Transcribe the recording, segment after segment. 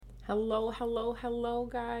Hello,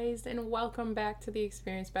 guys, and welcome back to the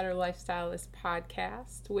Experience Better Lifestylist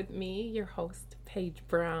podcast with me, your host, Paige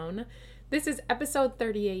Brown. This is episode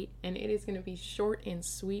 38, and it is going to be short and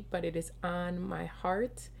sweet, but it is on my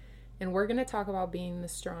heart, and we're going to talk about being the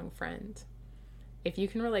strong friend. If you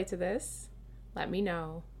can relate to this, let me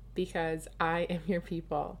know, because I am your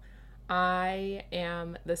people. I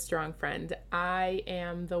am the strong friend. I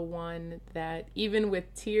am the one that, even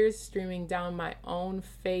with tears streaming down my own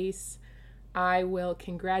face, I will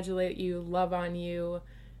congratulate you, love on you,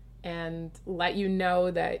 and let you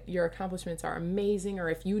know that your accomplishments are amazing. Or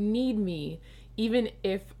if you need me, even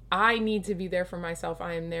if I need to be there for myself,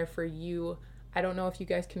 I am there for you. I don't know if you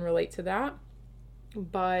guys can relate to that,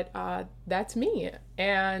 but that's me.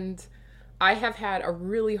 And I have had a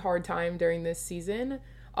really hard time during this season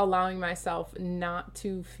allowing myself not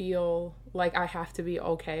to feel like I have to be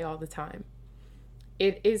okay all the time.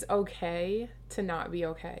 It is okay to not be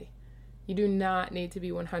okay. You do not need to be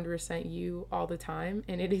 100% you all the time,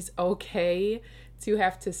 and it is okay to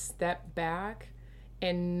have to step back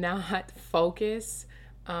and not focus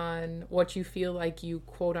on what you feel like you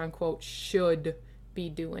quote unquote should be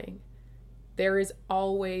doing. There is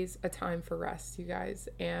always a time for rest, you guys,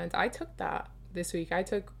 and I took that this week. I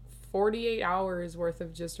took 48 hours worth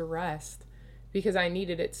of just rest because I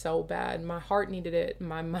needed it so bad. My heart needed it.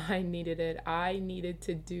 My mind needed it. I needed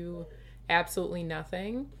to do absolutely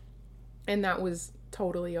nothing. And that was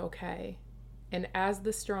totally okay. And as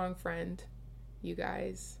the strong friend, you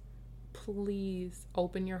guys, please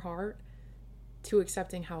open your heart to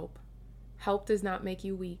accepting help. Help does not make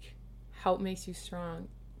you weak. Help makes you strong.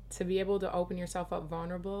 To be able to open yourself up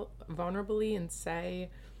vulnerably and say,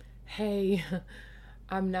 hey,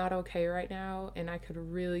 I'm not okay right now, and I could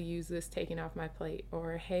really use this taken off my plate.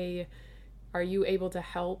 Or, hey, are you able to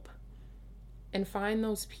help? And find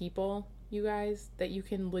those people, you guys, that you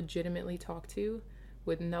can legitimately talk to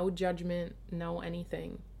with no judgment, no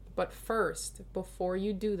anything. But first, before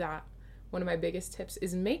you do that, one of my biggest tips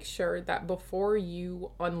is make sure that before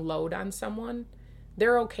you unload on someone,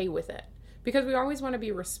 they're okay with it. Because we always want to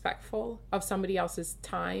be respectful of somebody else's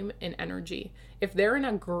time and energy. If they're in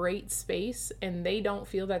a great space and they don't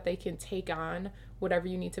feel that they can take on whatever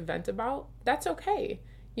you need to vent about, that's okay.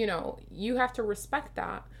 You know, you have to respect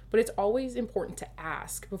that. But it's always important to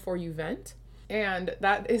ask before you vent. And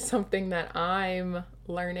that is something that I'm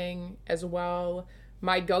learning as well.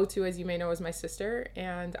 My go-to, as you may know, is my sister.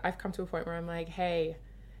 And I've come to a point where I'm like, hey,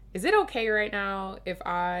 is it okay right now if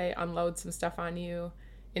I unload some stuff on you?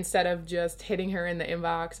 Instead of just hitting her in the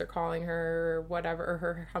inbox or calling her or whatever, or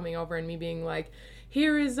her coming over and me being like,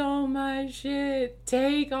 here is all my shit.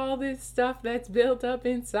 Take all this stuff that's built up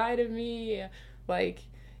inside of me. Like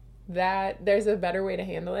that, there's a better way to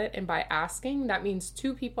handle it. And by asking, that means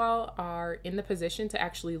two people are in the position to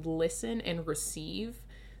actually listen and receive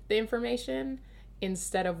the information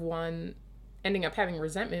instead of one ending up having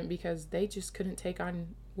resentment because they just couldn't take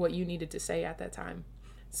on what you needed to say at that time.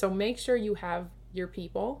 So make sure you have your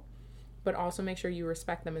people, but also make sure you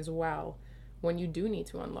respect them as well when you do need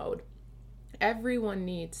to unload. Everyone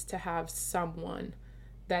needs to have someone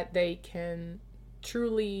that they can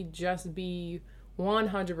truly just be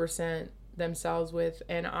 100% themselves with.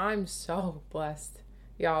 And I'm so blessed,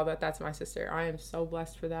 y'all, that that's my sister. I am so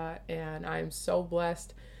blessed for that. And I am so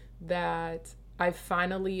blessed that I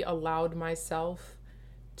finally allowed myself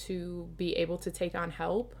to be able to take on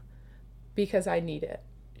help because I need it.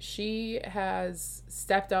 She has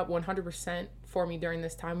stepped up 100% for me during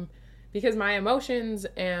this time because my emotions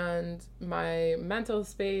and my mental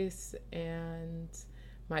space and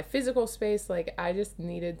my physical space, like I just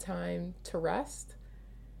needed time to rest.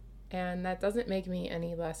 And that doesn't make me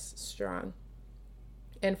any less strong.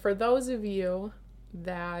 And for those of you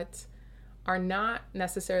that are not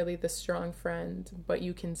necessarily the strong friend, but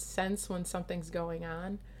you can sense when something's going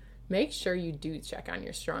on, make sure you do check on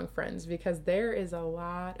your strong friends because there is a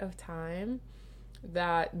lot of time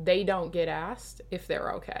that they don't get asked if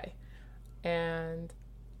they're okay. And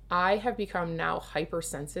I have become now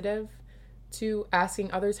hypersensitive to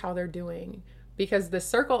asking others how they're doing because the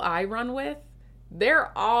circle I run with,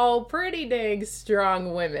 they're all pretty dang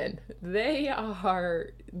strong women. They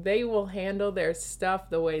will handle their stuff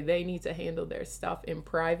the way they need to handle their stuff in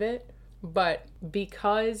private. But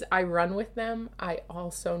because I run with them, I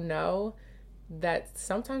also know that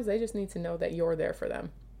sometimes they just need to know that you're there for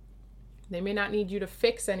them. They may not need you to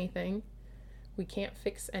fix anything. We can't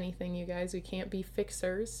fix anything, you guys. We can't be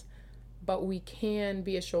fixers, but we can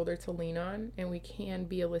be a shoulder to lean on, and we can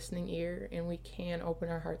be a listening ear, and we can open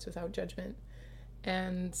our hearts without judgment.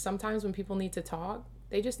 And sometimes when people need to talk,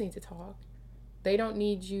 they just need to talk. They don't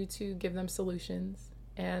need you to give them solutions.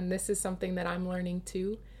 And this is something that I'm learning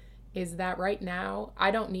too, is that right now,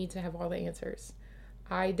 I don't need to have all the answers.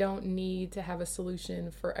 I don't need to have a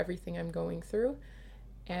solution for everything I'm going through.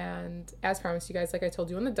 And as promised, you guys, like I told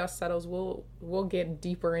you, when the dust settles, we'll get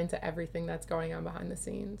deeper into everything that's going on behind the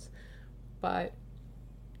scenes. But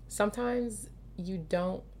sometimes you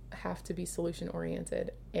don't have to be solution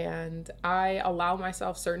oriented. And I allow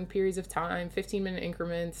myself certain periods of time, 15-minute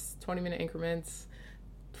increments, 20-minute increments,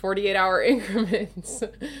 48-hour increments,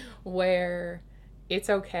 where it's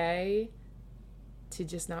okay to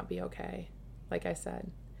just not be okay. Like I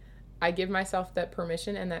said, I give myself that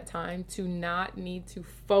permission and that time to not need to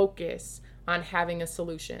focus on having a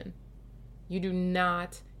solution. You do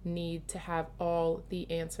not need to have all the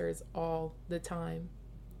answers all the time.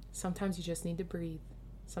 Sometimes you just need to breathe.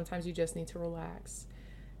 Sometimes you just need to relax.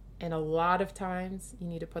 And a lot of times you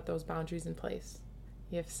need to put those boundaries in place.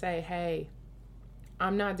 You have to say, hey,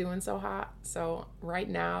 I'm not doing so hot, so right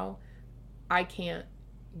now I can't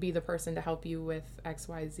be the person to help you with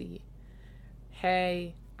XYZ.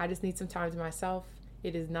 Hey, I just need some time to myself.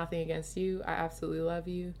 It is nothing against you. I absolutely love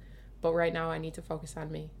you. But right now I need to focus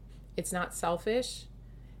on me. It's not selfish.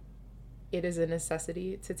 It is a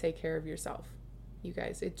necessity to take care of yourself. You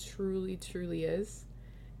guys, it truly, truly is.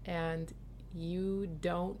 And you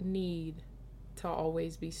don't need to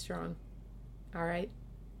always be strong. All right?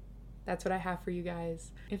 That's what I have for you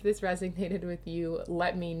guys. If this resonated with you,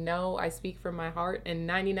 let me know. I speak from my heart, and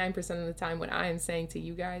 99% of the time what I am saying to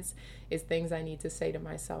you guys is things I need to say to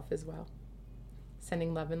myself as well.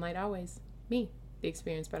 Sending love and light always. Me, the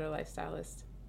Experience Better Lifestylist.